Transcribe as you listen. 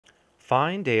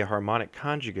Find a harmonic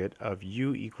conjugate of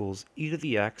u equals e to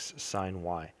the x sine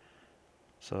y.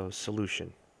 So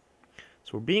solution.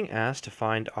 So we're being asked to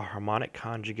find a harmonic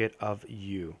conjugate of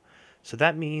u. So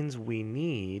that means we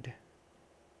need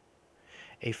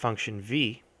a function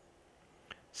v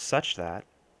such that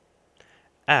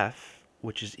f,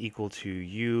 which is equal to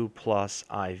u plus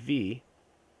iv,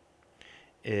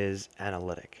 is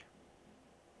analytic.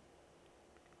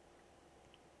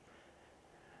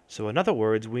 So in other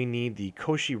words, we need the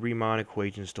Cauchy-Riemann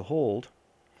equations to hold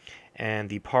and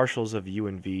the partials of u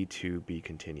and v to be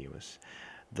continuous.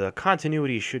 The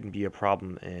continuity shouldn't be a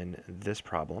problem in this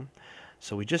problem,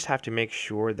 so we just have to make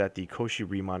sure that the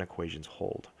Cauchy-Riemann equations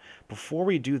hold. Before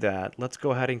we do that, let's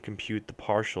go ahead and compute the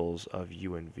partials of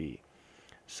u and v.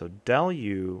 So del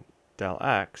u del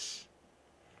x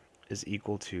is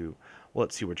equal to, well,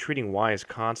 let's see, we're treating y as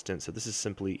constant, so this is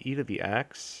simply e to the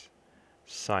x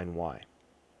sine y.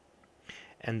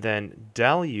 And then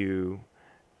del u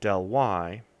del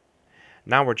y,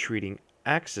 now we're treating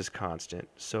x as constant,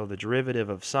 so the derivative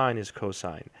of sine is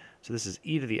cosine. So this is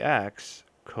e to the x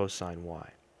cosine y.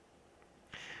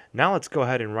 Now let's go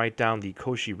ahead and write down the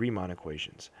Cauchy-Riemann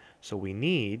equations. So we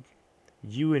need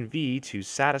u and v to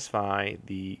satisfy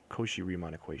the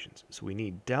Cauchy-Riemann equations. So we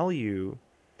need del u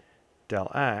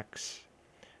del x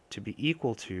to be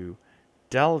equal to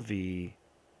del v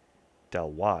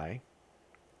del y.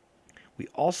 We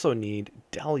also need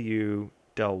del u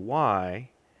del y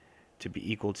to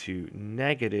be equal to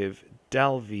negative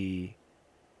del v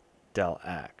del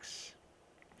x.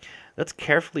 Let's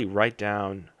carefully write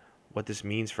down what this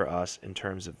means for us in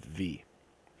terms of v.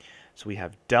 So we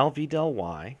have del v del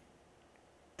y,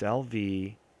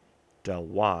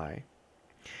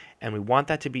 and we want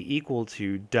that to be equal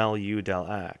to del u del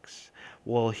x.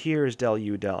 Well, here's del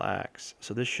u del x,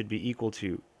 so this should be equal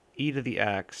to e to the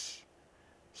x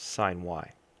sine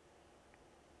y.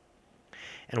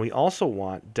 And we also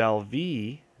want del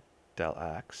v del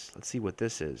x. Let's see what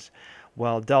this is.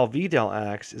 Well, del v del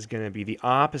x is going to be the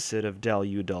opposite of del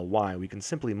u del y. We can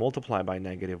simply multiply by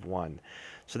negative 1.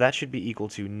 So that should be equal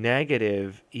to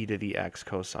negative e to the x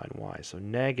cosine y. So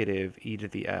negative e to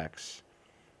the x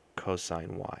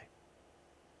cosine y.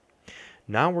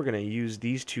 Now we're going to use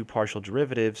these two partial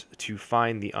derivatives to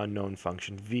find the unknown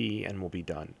function v, and we'll be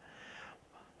done.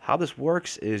 How this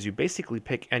works is you basically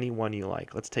pick any one you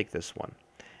like. Let's take this one.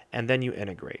 And then you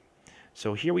integrate.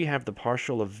 So here we have the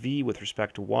partial of v with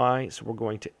respect to y, so we're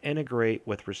going to integrate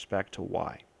with respect to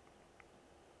y.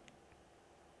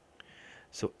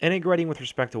 So integrating with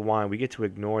respect to y, we get to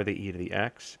ignore the e to the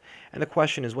x. And the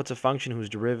question is, what's a function whose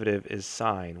derivative is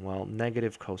sine? Well,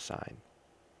 negative cosine.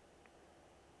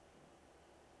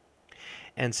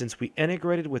 And since we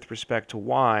integrated with respect to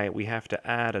y, we have to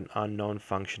add an unknown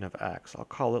function of x. I'll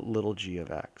call it little g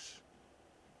of x.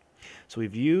 So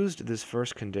we've used this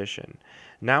first condition.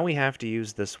 Now we have to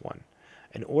use this one.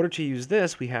 In order to use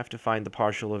this, we have to find the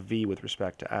partial of v with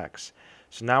respect to x.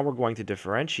 So now we're going to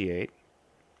differentiate.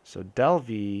 So del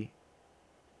v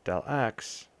del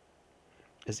x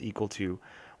is equal to,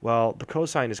 well, the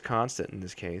cosine is constant in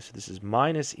this case. So this is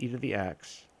minus e to the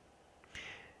x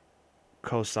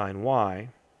cosine y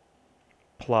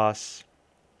plus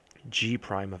g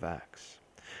prime of x.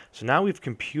 So now we've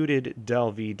computed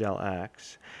del v del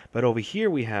x, but over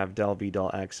here we have del v del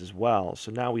x as well.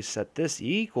 So now we set this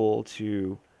equal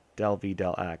to del v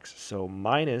del x, so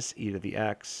minus e to the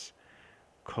x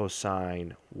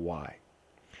cosine y.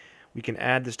 We can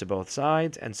add this to both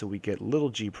sides, and so we get little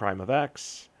g prime of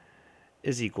x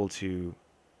is equal to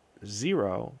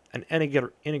 0, and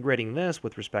integrating this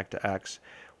with respect to x,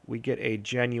 we get a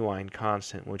genuine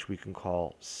constant, which we can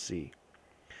call c.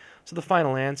 So the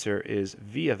final answer is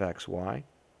v of xy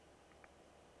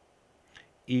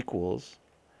equals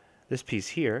this piece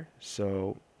here,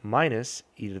 so minus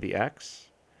e to the x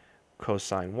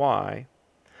cosine y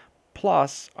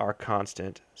plus our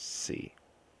constant c.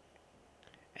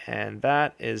 And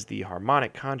that is the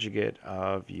harmonic conjugate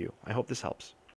of u. I hope this helps.